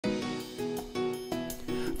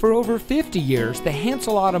For over 50 years, the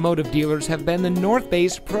Hansel Automotive Dealers have been the North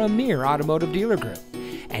Bay's premier automotive dealer group.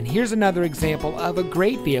 And here's another example of a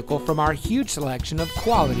great vehicle from our huge selection of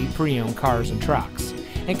quality pre-owned cars and trucks,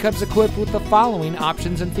 and comes equipped with the following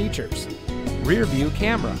options and features: rear view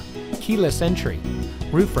camera, keyless entry,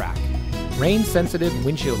 roof rack, rain sensitive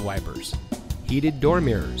windshield wipers, heated door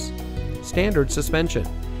mirrors, standard suspension,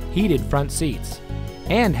 heated front seats,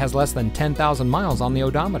 and has less than 10,000 miles on the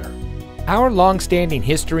odometer. Our long-standing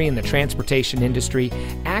history in the transportation industry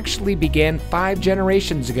actually began 5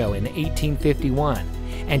 generations ago in 1851,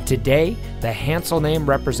 and today the Hansel name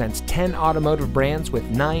represents 10 automotive brands with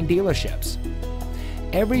 9 dealerships.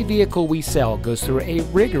 Every vehicle we sell goes through a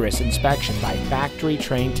rigorous inspection by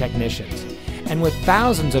factory-trained technicians, and with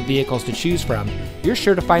thousands of vehicles to choose from, you're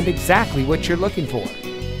sure to find exactly what you're looking for.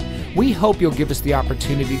 We hope you'll give us the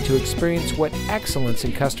opportunity to experience what excellence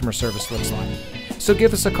in customer service looks like. So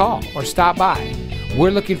give us a call or stop by.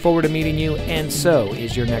 We're looking forward to meeting you, and so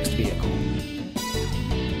is your next vehicle.